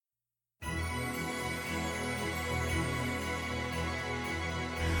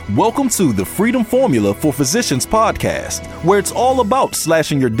Welcome to the Freedom Formula for Physicians podcast, where it's all about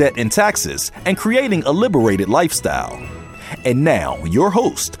slashing your debt and taxes and creating a liberated lifestyle. And now, your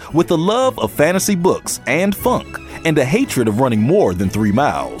host, with a love of fantasy books and funk, and a hatred of running more than 3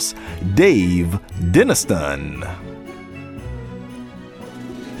 miles, Dave Denniston.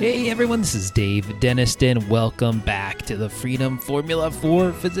 Hey everyone, this is Dave Denniston. Welcome back to the Freedom Formula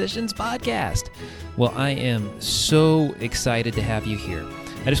for Physicians podcast. Well, I am so excited to have you here.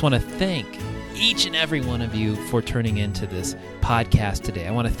 I just want to thank each and every one of you for turning into this podcast today.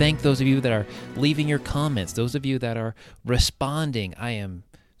 I want to thank those of you that are leaving your comments, those of you that are responding. I am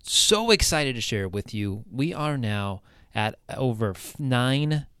so excited to share with you. We are now at over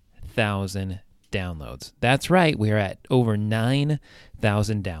 9,000 downloads. That's right, we are at over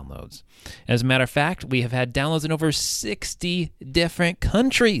 9,000 downloads. As a matter of fact, we have had downloads in over 60 different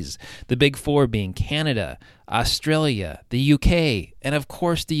countries, the big four being Canada, Australia, the UK, and of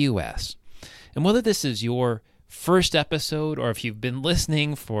course the US. And whether this is your first episode or if you've been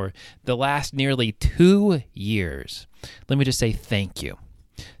listening for the last nearly 2 years, let me just say thank you.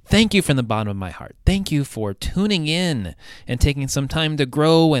 Thank you from the bottom of my heart. Thank you for tuning in and taking some time to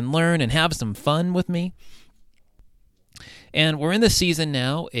grow and learn and have some fun with me. And we're in the season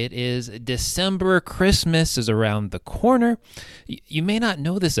now. It is December. Christmas is around the corner. You may not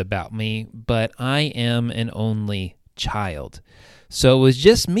know this about me, but I am an only child. So it was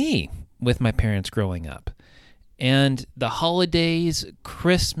just me with my parents growing up. And the holidays,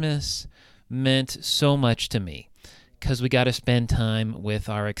 Christmas, meant so much to me because we got to spend time with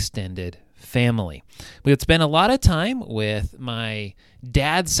our extended family. We would spend a lot of time with my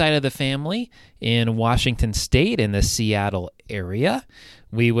dad's side of the family in Washington State in the Seattle area.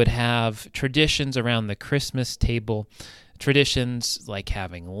 We would have traditions around the Christmas table, traditions like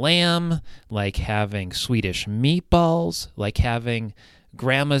having lamb, like having Swedish meatballs, like having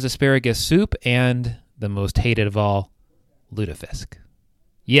grandma's asparagus soup, and the most hated of all, lutefisk.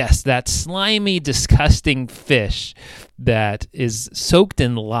 Yes, that slimy, disgusting fish that is soaked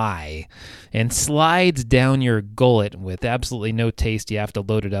in lye and slides down your gullet with absolutely no taste. You have to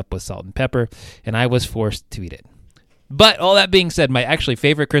load it up with salt and pepper, and I was forced to eat it. But all that being said, my actually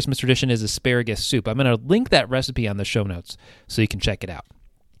favorite Christmas tradition is asparagus soup. I'm going to link that recipe on the show notes so you can check it out.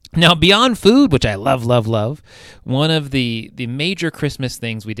 Now, beyond food, which I love, love, love, one of the major Christmas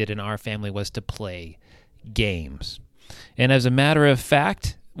things we did in our family was to play games. And as a matter of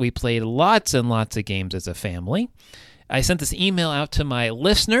fact, we played lots and lots of games as a family. I sent this email out to my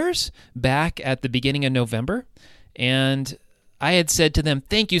listeners back at the beginning of November, and I had said to them,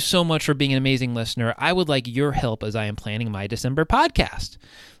 thank you so much for being an amazing listener. I would like your help as I am planning my December podcast.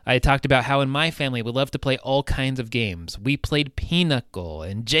 I had talked about how in my family we love to play all kinds of games. We played Pinochle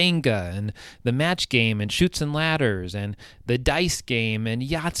and Jenga and the match game and Chutes and Ladders and the dice game and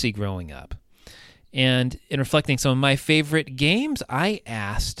Yahtzee growing up. And in reflecting some of my favorite games, I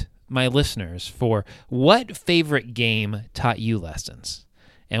asked my listeners for what favorite game taught you lessons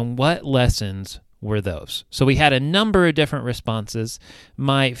and what lessons were those. So we had a number of different responses.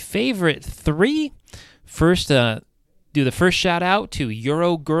 My favorite 3, first, do the first shout out to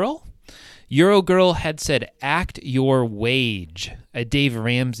Eurogirl. Eurogirl had said Act Your Wage, a Dave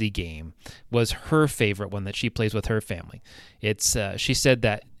Ramsey game, was her favorite one that she plays with her family. It's she said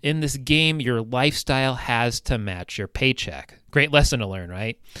that in this game, your lifestyle has to match your paycheck. Great lesson to learn,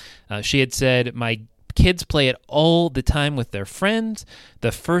 right? She had said, my kids play it all the time with their friends.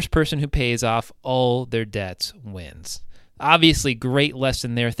 The first person who pays off all their debts wins. Obviously, great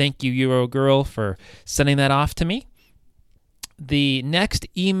lesson there. Thank you, Eurogirl, for sending that off to me. The next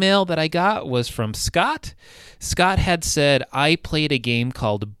email that I got was from Scott. Scott had said, I played a game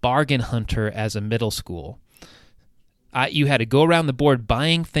called Bargain Hunter as a middle school. You had to go around the board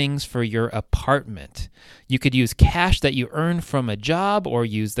buying things for your apartment. You could use cash that you earned from a job or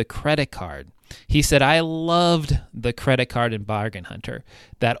use the credit card. He said, I loved the credit card in Bargain Hunter,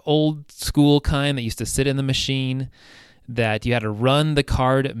 that old school kind that used to sit in the machine, that you had to run the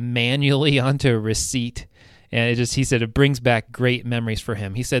card manually onto a receipt. And he said it brings back great memories for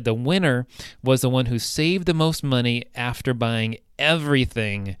him. He said the winner was the one who saved the most money after buying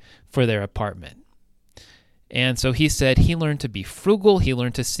everything for their apartment. And so he said he learned to be frugal, he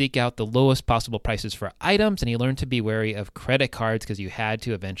learned to seek out the lowest possible prices for items, and he learned to be wary of credit cards because you had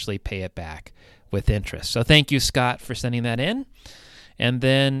to eventually pay it back with interest. So thank you, Scott, for sending that in. And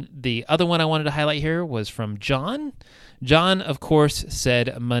then the other one I wanted to highlight here was from John. John, of course,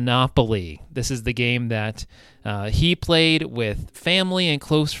 said Monopoly. This is the game that he played with family and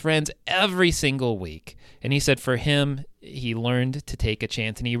close friends every single week. And he said for him, he learned to take a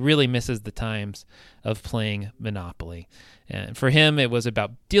chance, and he really misses the times of playing Monopoly. And for him, it was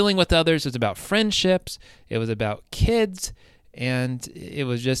about dealing with others. It was about friendships. It was about kids. And it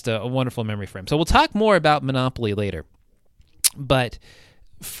was just a wonderful memory for him. So we'll talk more about Monopoly later. But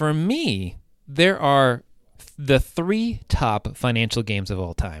for me, there are the 3 top financial games of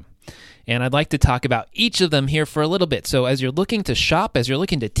all time. And I'd like to talk about each of them here for a little bit. So as you're looking to shop, as you're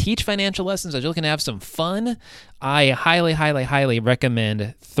looking to teach financial lessons, as you're looking to have some fun, I highly, highly, highly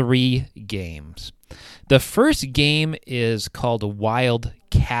recommend 3 games. The first game is called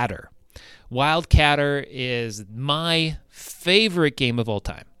Wildcatter. Wildcatter is my favorite game of all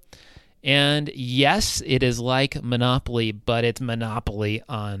time. And yes, it is like Monopoly, but it's Monopoly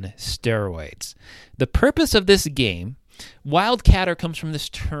on steroids. The purpose of this game, Wildcatter, comes from this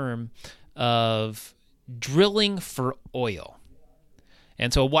term of drilling for oil.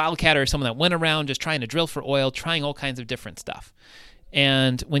 And so a wildcatter is someone that went around just trying to drill for oil, trying all kinds of different stuff.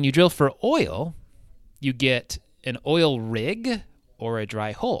 And when you drill for oil, you get an oil rig or a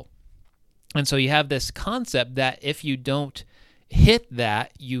dry hole. And so you have this concept that if you don't hit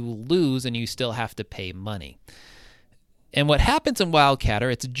that, you lose and you still have to pay money. And what happens in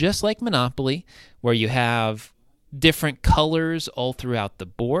Wildcatter, it's just like Monopoly, where you have different colors all throughout the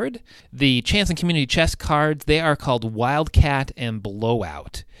board. The Chance and Community Chess cards, they are called Wildcat and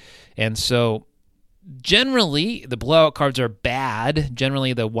Blowout. And so generally, the Blowout cards are bad.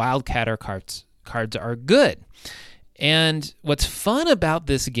 Generally, the Wildcatter cards are good. And what's fun about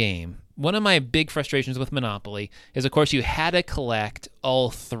this game, one of my big frustrations with Monopoly is, of course, you had to collect all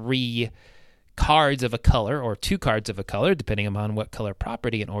 3 cards of a color or 2 cards of a color, depending upon what color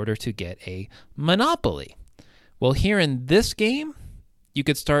property, in order to get a Monopoly. Well, here in this game, you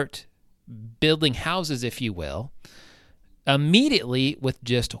could start building houses, if you will, immediately with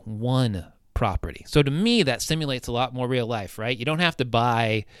just 1 property. So to me, that simulates a lot more real life, right? You don't have to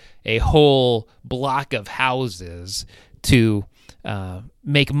buy a whole block of houses to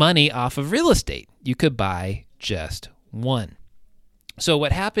make money off of real estate. You could buy just 1. So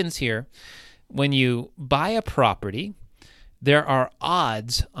what happens here, when you buy a property, there are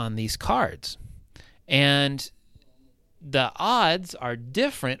odds on these cards. And the odds are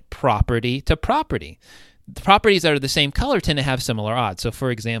different property to property. The properties that are the same color tend to have similar odds. So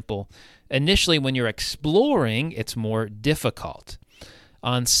for example, initially when you're exploring, it's more difficult.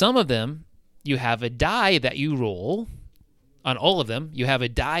 On some of them, you have a die that you roll. On all of them, you have a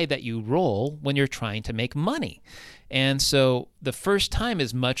die that you roll when you're trying to make money. And so the first time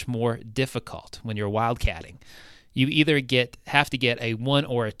is much more difficult when you're wildcatting. You either have to get a 1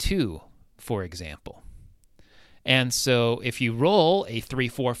 or a 2, for example. And so if you roll a 3,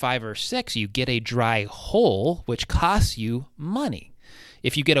 4, 5, or 6, you get a dry hole, which costs you money.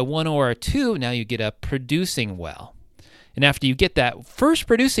 If you get a 1 or a 2, now you get a producing well. And after you get that first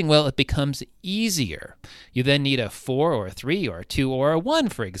producing well, it becomes easier. You then need a 4 or a 3 or a 2 or a 1,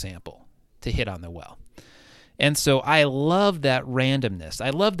 for example, to hit on the well. And so I love that randomness. I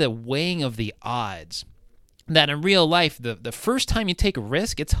love the weighing of the odds. That in real life, the first time you take a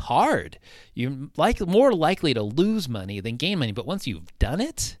risk, it's hard. You're more likely to lose money than gain money. But once you've done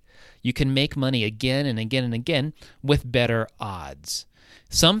it, you can make money again and again and again with better odds.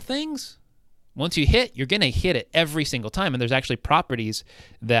 Some things, once you hit, you're going to hit it every single time. And there's actually properties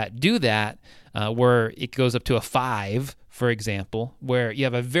that do that where it goes up to a 5, for example, where you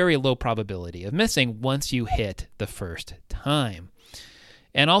have a very low probability of missing once you hit the first time.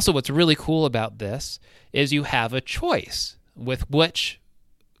 And also what's really cool about this is you have a choice with which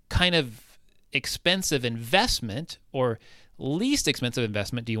kind of expensive investment or least expensive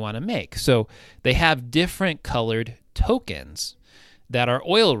investment do you want to make. So they have different colored tokens that are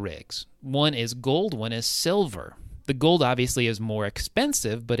oil rigs. One is gold, one is silver. The gold obviously is more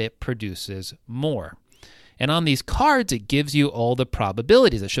expensive, but it produces more. And on these cards, it gives you all the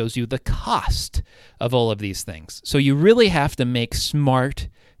probabilities. It shows you the cost of all of these things. So you really have to make smart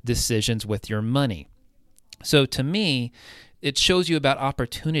decisions with your money. So to me, it shows you about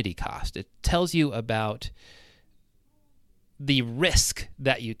opportunity cost. It tells you about the risk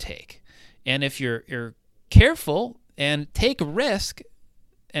that you take. And if you're careful and take risk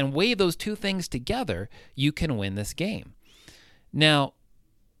and weigh those 2 things together, you can win this game. Now,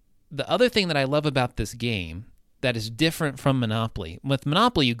 the other thing that I love about this game that is different from Monopoly, with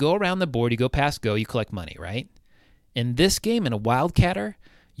Monopoly, you go around the board, you go past go, you collect money, right? In this game, in a Wildcatter,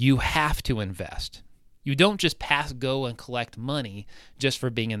 you have to invest. You don't just pass go and collect money just for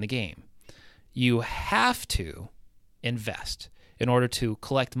being in the game. You have to invest in order to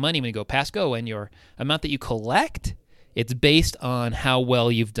collect money when you go past go, and your amount that you collect, it's based on how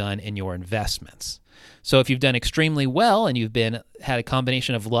well you've done in your investments. So if you've done extremely well and you've had a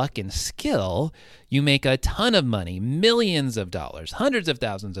combination of luck and skill, you make a ton of money, millions of dollars, hundreds of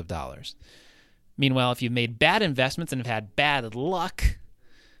thousands of dollars. Meanwhile, if you've made bad investments and have had bad luck,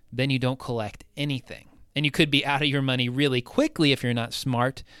 then you don't collect anything. And you could be out of your money really quickly if you're not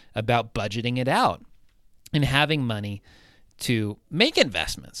smart about budgeting it out and having money to make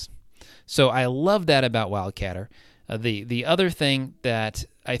investments. So I love that about Wildcatter. The other thing that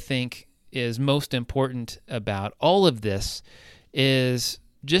I think is most important about all of this is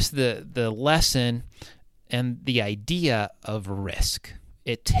just the lesson and the idea of risk.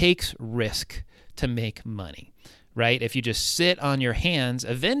 It takes risk to make money, right? If you just sit on your hands,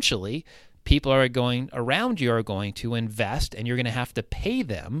 eventually people around you are going to invest, and you're going to have to pay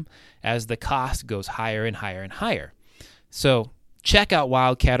them as the cost goes higher and higher and higher. So check out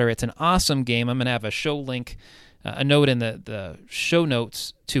Wildcatter. It's an awesome game. I'm going to have a show link, a note in the show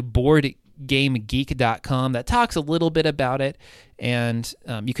notes to BoardGameGeek.com that talks a little bit about it, and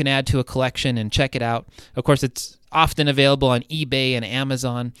you can add to a collection and check it out. Of course, it's often available on eBay and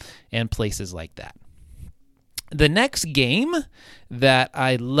Amazon and places like that. The next game that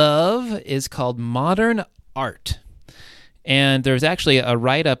I love is called Modern Art. And there's actually a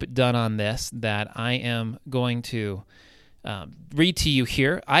write-up done on this that I am going to read to you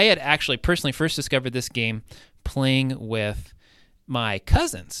here. I had actually personally first discovered this game playing with my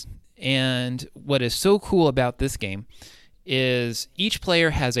cousins. And what is so cool about this game is each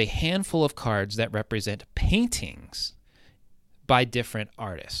player has a handful of cards that represent paintings by different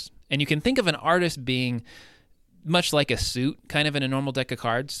artists. And you can think of an artist being much like a suit, kind of in a normal deck of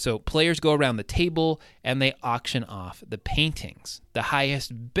cards. So players go around the table and they auction off the paintings. The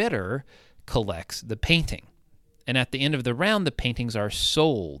highest bidder collects the painting. And at the end of the round, the paintings are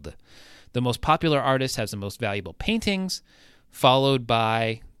sold. The most popular artist has the most valuable paintings, followed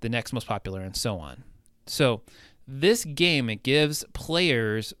by the next most popular, and so on. So this game, it gives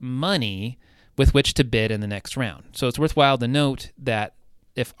players money with which to bid in the next round. So it's worthwhile to note that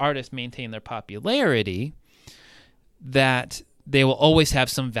if artists maintain their popularity, that they will always have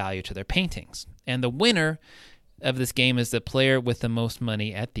some value to their paintings. And the winner of this game is the player with the most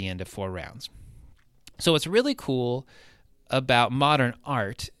money at the end of 4 rounds. So what's really cool about Modern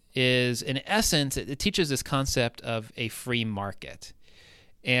Art is, in essence, it teaches this concept of a free market.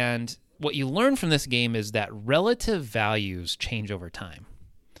 And what you learn from this game is that relative values change over time.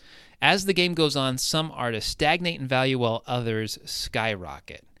 As the game goes on, some artists stagnate in value while others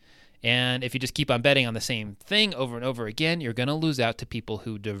skyrocket. And if you just keep on betting on the same thing over and over again, you're going to lose out to people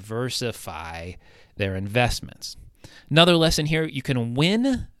who diversify their investments. Another lesson here, you can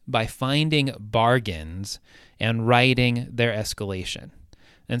win by finding bargains and riding their escalation.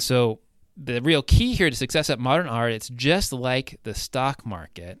 And so the real key here to success at Modern Art, it's just like the stock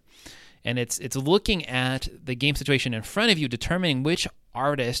market. And it's looking at the game situation in front of you, determining which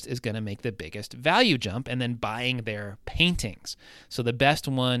artist is going to make the biggest value jump, and then buying their paintings. So the best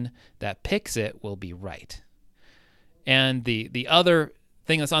one that picks it will be right. And the other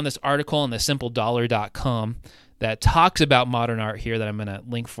thing that's on this article on the simpledollar.com that talks about Modern Art here that I'm going to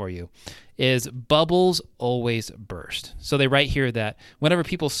link for you is bubbles always burst. So they write here that whenever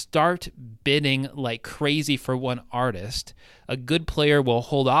people start bidding like crazy for one artist, a good player will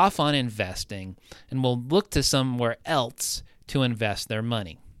hold off on investing and will look to somewhere else to invest their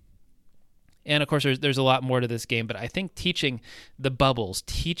money. And of course, there's a lot more to this game, but I think teaching the bubbles,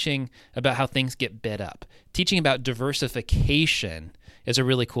 teaching about how things get bid up, teaching about diversification is a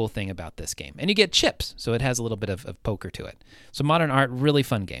really cool thing about this game. And you get chips, so it has a little bit of poker to it. So Modern Art, really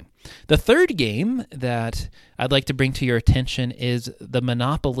fun game. The third game that I'd like to bring to your attention is the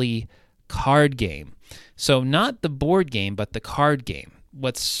Monopoly card game. So not the board game, but the card game.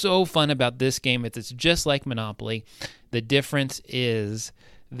 What's so fun about this game is it's just like Monopoly. The difference is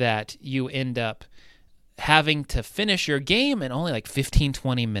that you end up having to finish your game in only like 15,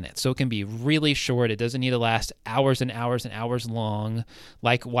 20 minutes. So it can be really short. It doesn't need to last hours and hours and hours long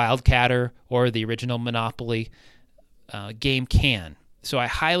like Wildcatter or the original Monopoly game can. So I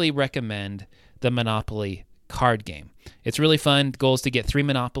highly recommend the Monopoly card game. It's really fun. The goal is to get 3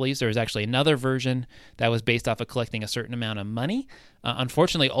 Monopolies. There's actually another version that was based off of collecting a certain amount of money.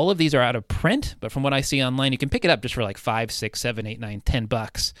 Unfortunately, all of these are out of print, but from what I see online, you can pick it up just for like $5, $6, $7, $8, $9,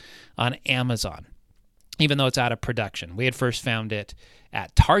 $10 on Amazon, even though it's out of production. We had first found it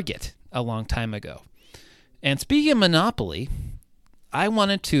at Target a long time ago. And speaking of Monopoly, I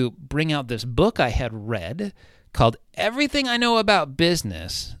wanted to bring out this book I had read called Everything I Know About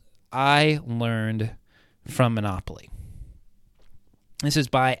Business I Learned from Monopoly. This is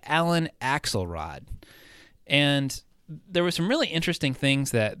by Alan Axelrod. And there were some really interesting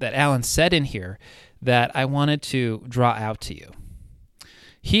things that Alan said in here that I wanted to draw out to you.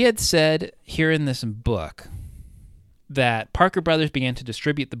 He had said here in this book that Parker Brothers began to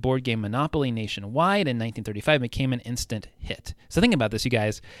distribute the board game Monopoly nationwide in 1935, became an instant hit. So think about this, you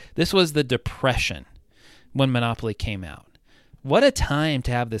guys. This was the Depression when Monopoly came out. What a time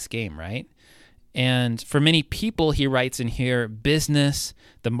to have this game, right? And for many people, he writes in here, business,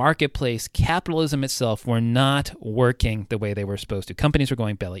 the marketplace, capitalism itself were not working the way they were supposed to. Companies were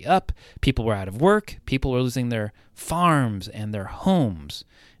going belly up. People were out of work. People were losing their farms and their homes.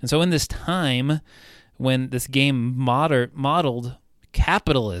 And so in this time, when this game modeled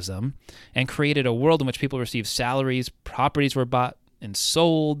capitalism and created a world in which people received salaries, properties were bought and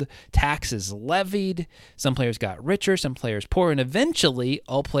sold, taxes levied, some players got richer, some players poor, and eventually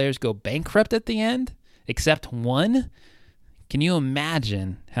all players go bankrupt at the end, except one. Can you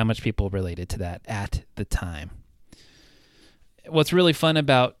imagine how much people related to that at the time? What's really fun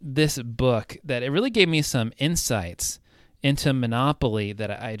about this book, that it really gave me some insights into Monopoly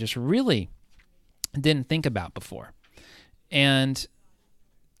that I just really didn't think about before. And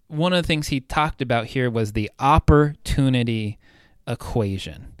one of the things he talked about here was the opportunity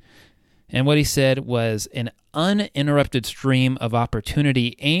equation. And what he said was an uninterrupted stream of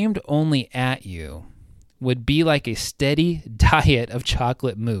opportunity aimed only at you would be like a steady diet of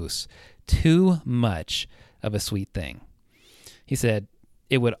chocolate mousse, too much of a sweet thing. He said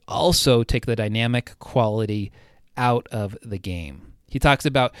it would also take the dynamic quality out of the game. He talks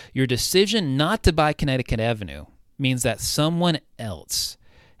about your decision not to buy Connecticut Avenue means that someone else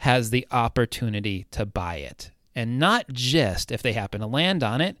has the opportunity to buy it. And not just if they happen to land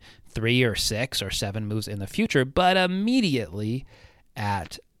on it 3 or 6 or 7 moves in the future, but immediately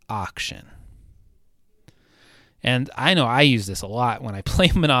at auction. And I know I use this a lot when I play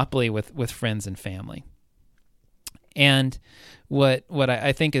Monopoly with friends and family. And what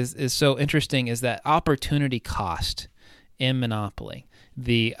I think is so interesting is that opportunity cost in Monopoly.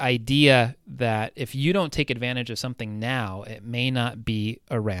 The idea that if you don't take advantage of something now, it may not be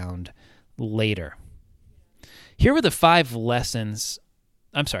around later. Here were the 4 lessons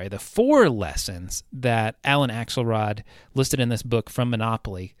that Alan Axelrod listed in this book from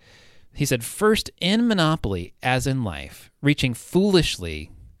Monopoly. He said, first, in Monopoly, as in life, reaching foolishly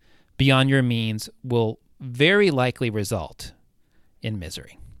beyond your means will very likely result in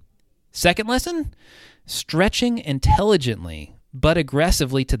misery. Second lesson, stretching intelligently but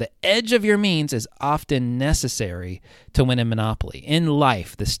aggressively to the edge of your means is often necessary to win in Monopoly. In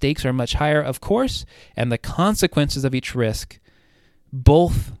life, the stakes are much higher, of course, and the consequences of each risk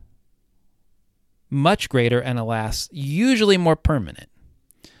both much greater and, alas, usually more permanent.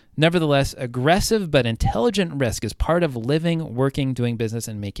 Nevertheless, aggressive but intelligent risk is part of living, working, doing business,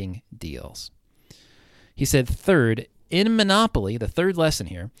 and making deals. He said, third, in Monopoly, the third lesson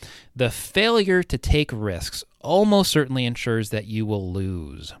here, the failure to take risks almost certainly ensures that you will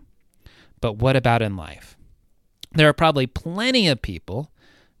lose. But what about in life? There are probably plenty of people,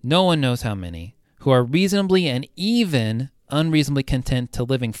 no one knows how many, who are reasonably and even unreasonably content to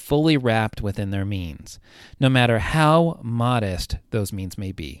living fully wrapped within their means, no matter how modest those means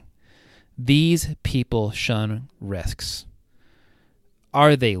may be. These people shun risks.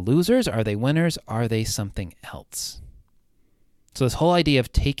 Are they losers? Are they winners? Are they something else? So this whole idea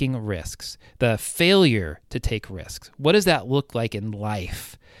of taking risks, the failure to take risks, what does that look like in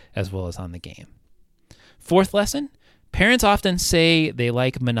life as well as on the game? Fourth lesson, parents often say they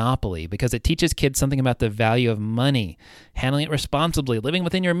like Monopoly because it teaches kids something about the value of money, handling it responsibly, living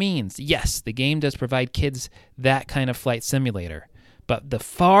within your means. Yes, the game does provide kids that kind of flight simulator. But the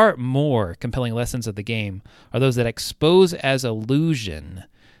far more compelling lessons of the game are those that expose as illusion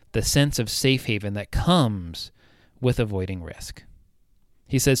the sense of safe haven that comes with avoiding risk.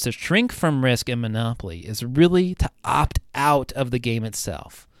 He says to shrink from risk in Monopoly is really to opt out of the game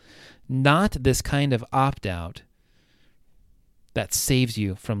itself, not this kind of opt-out that saves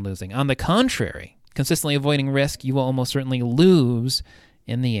you from losing. On the contrary, consistently avoiding risk, you will almost certainly lose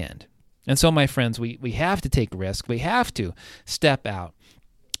in the end. And so, my friends, we have to take risk. We have to step out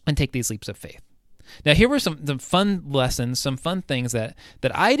and take these leaps of faith. Now, here were some fun lessons, some fun things that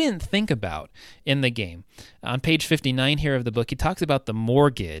I didn't think about in the game. On page 59 here of the book, he talks about the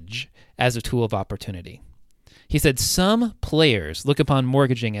mortgage as a tool of opportunity. He said some players look upon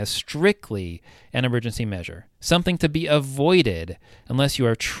mortgaging as strictly an emergency measure, something to be avoided unless you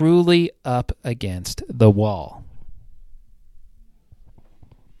are truly up against the wall.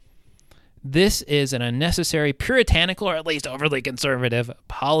 This is an unnecessary, puritanical, or at least overly conservative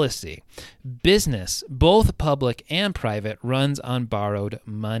policy. Business, both public and private, runs on borrowed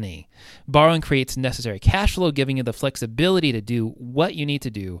money. Borrowing creates necessary cash flow, giving you the flexibility to do what you need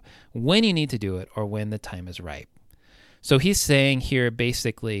to do, when you need to do it, or when the time is right. So he's saying here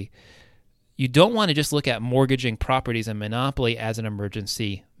basically, you don't want to just look at mortgaging properties and Monopoly as an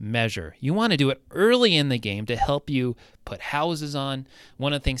emergency measure. You want to do it early in the game to help you put houses on.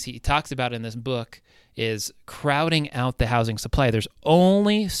 One of the things he talks about in this book is crowding out the housing supply. There's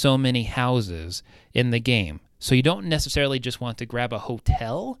only so many houses in the game. So you don't necessarily just want to grab a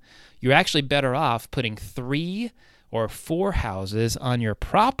hotel. You're actually better off putting 3 or 4 houses on your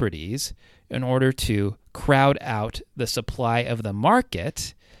properties in order to crowd out the supply of the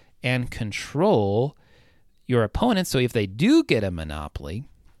market and control your opponents, so if they do get a monopoly,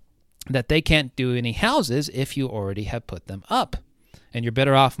 that they can't do any houses if you already have put them up. And you're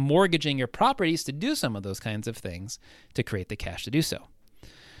better off mortgaging your properties to do some of those kinds of things to create the cash to do so.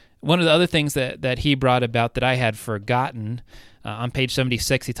 One of the other things that he brought about that I had forgotten, on page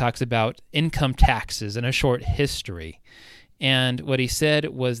 76, he talks about income taxes and a short history. And what he said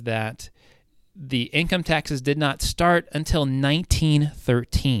was that the income taxes did not start until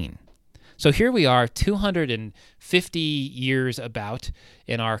 1913. So here we are, 250 years about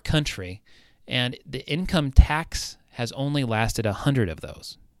in our country, and the income tax has only lasted 100 of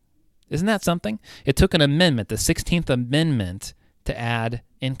those. Isn't that something? It took an amendment, the 16th Amendment, to add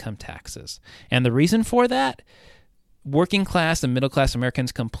income taxes. And the reason for that, working class and middle class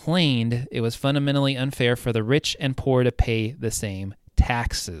Americans complained it was fundamentally unfair for the rich and poor to pay the same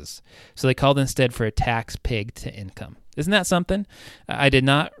taxes. So they called instead for a tax pegged to income. Isn't that something? I did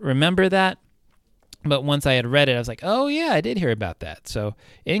not remember that, but once I had read it, I was like, oh yeah, I did hear about that. So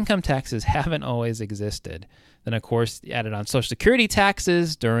income taxes haven't always existed. Then of course, added on Social Security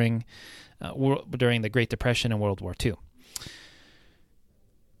taxes during the Great Depression and World War II.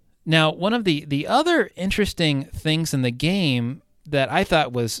 Now, one of the other interesting things in the game that I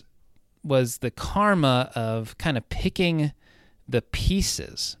thought was the karma of kind of picking the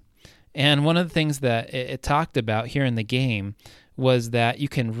pieces. And one of the things that it talked about here in the game was that you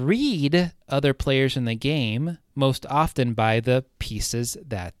can read other players in the game most often by the pieces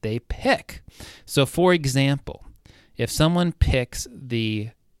that they pick. So, for example, if someone picks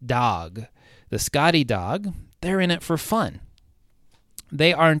the dog, the Scotty dog, they're in it for fun.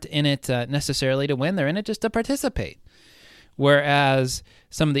 They aren't in it necessarily to win. They're in it just to participate. Whereas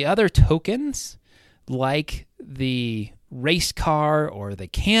some of the other tokens, like the race car or the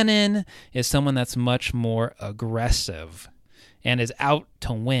cannon, is someone that's much more aggressive and is out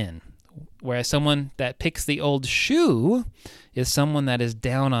to win. Whereas someone that picks the old shoe is someone that is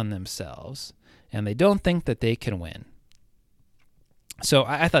down on themselves and they don't think that they can win. So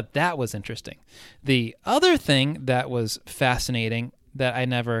I thought that was interesting. The other thing that was fascinating that I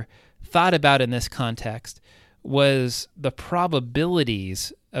never thought about in this context was the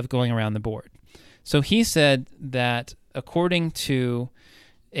probabilities of going around the board. So he said that according to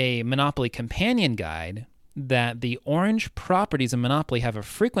a Monopoly companion guide, that the orange properties in Monopoly have a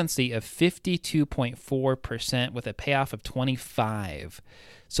frequency of 52.4% with a payoff of 25.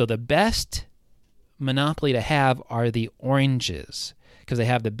 So the best Monopoly to have are the oranges because they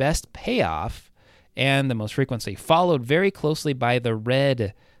have the best payoff and the most frequency, followed very closely by the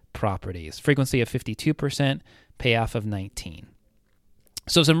red properties, frequency of 52%, payoff of 19.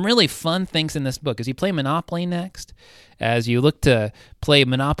 So some really fun things in this book. As you play Monopoly next, as you look to play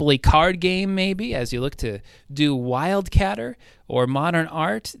Monopoly card game maybe, as you look to do Wildcatter or Modern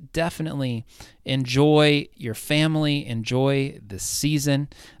Art, definitely enjoy your family, enjoy the season.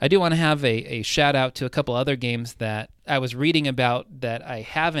 I do want to have a shout out to a couple other games that I was reading about that I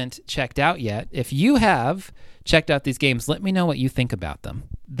haven't checked out yet. If you have checked out these games, let me know what you think about them.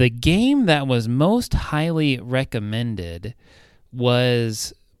 The game that was most highly recommended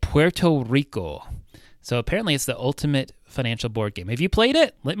was Puerto Rico. So apparently it's the ultimate financial board game. If you played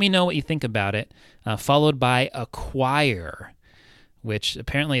it, let me know what you think about it. Followed by Acquire, which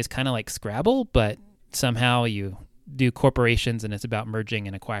apparently is kind of like Scrabble, but somehow you do corporations and it's about merging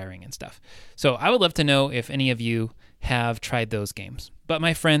and acquiring and stuff. So I would love to know if any of you have tried those games. But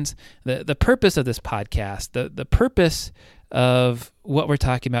my friends, the purpose of this podcast, the purpose of what we're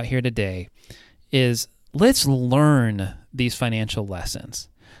talking about here today is let's learn these financial lessons.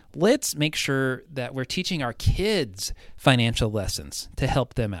 Let's make sure that we're teaching our kids financial lessons to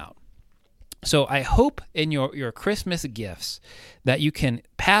help them out. So I hope in your Christmas gifts that you can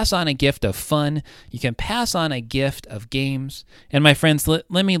pass on a gift of fun, you can pass on a gift of games. And my friends, let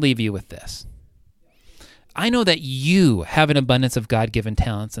me leave you with this. I know that you have an abundance of God-given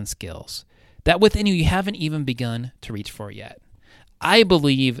talents and skills. that within you haven't even begun to reach for yet. I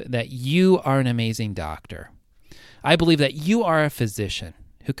believe that you are an amazing doctor. I believe that you are a physician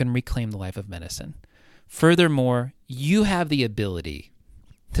who can reclaim the life of medicine. Furthermore, you have the ability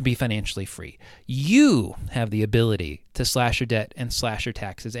to be financially free. You have the ability to slash your debt and slash your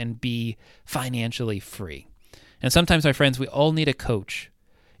taxes and be financially free. And sometimes, my friends, we all need a coach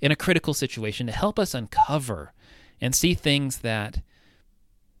in a critical situation to help us uncover and see things that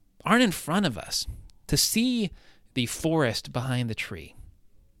aren't in front of us, to see the forest behind the tree.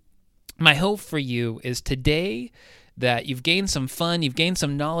 My hope for you is today that you've gained some fun, you've gained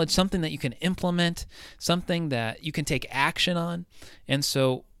some knowledge, something that you can implement, something that you can take action on. And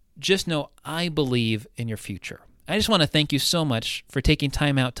so just know I believe in your future. I just want to thank you so much for taking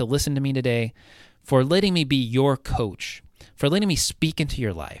time out to listen to me today, for letting me be your coach, for letting me speak into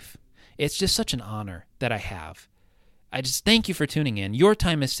your life. It's just such an honor that I have. I just thank you for tuning in. Your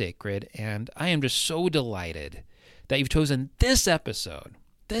time is sacred, and I am just so delighted that you've chosen this episode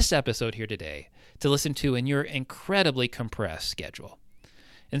here today to listen to in your incredibly compressed schedule.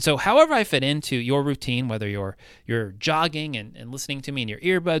 And so however I fit into your routine, whether you're jogging and listening to me in your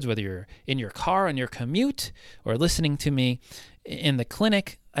earbuds, whether you're in your car on your commute or listening to me in the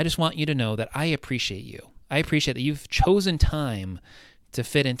clinic, I just want you to know that I appreciate you. I appreciate that you've chosen time to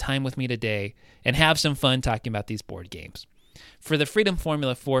fit in time with me today and have some fun talking about these board games. For the Freedom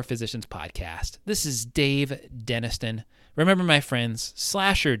Formula for Physicians podcast, this is Dave Deniston. Remember, my friends,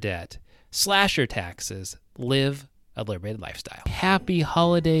 slash your debt, slash your taxes, live a liberated lifestyle. Happy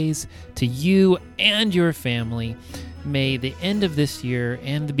holidays to you and your family. May the end of this year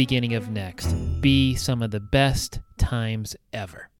and the beginning of next be some of the best times ever.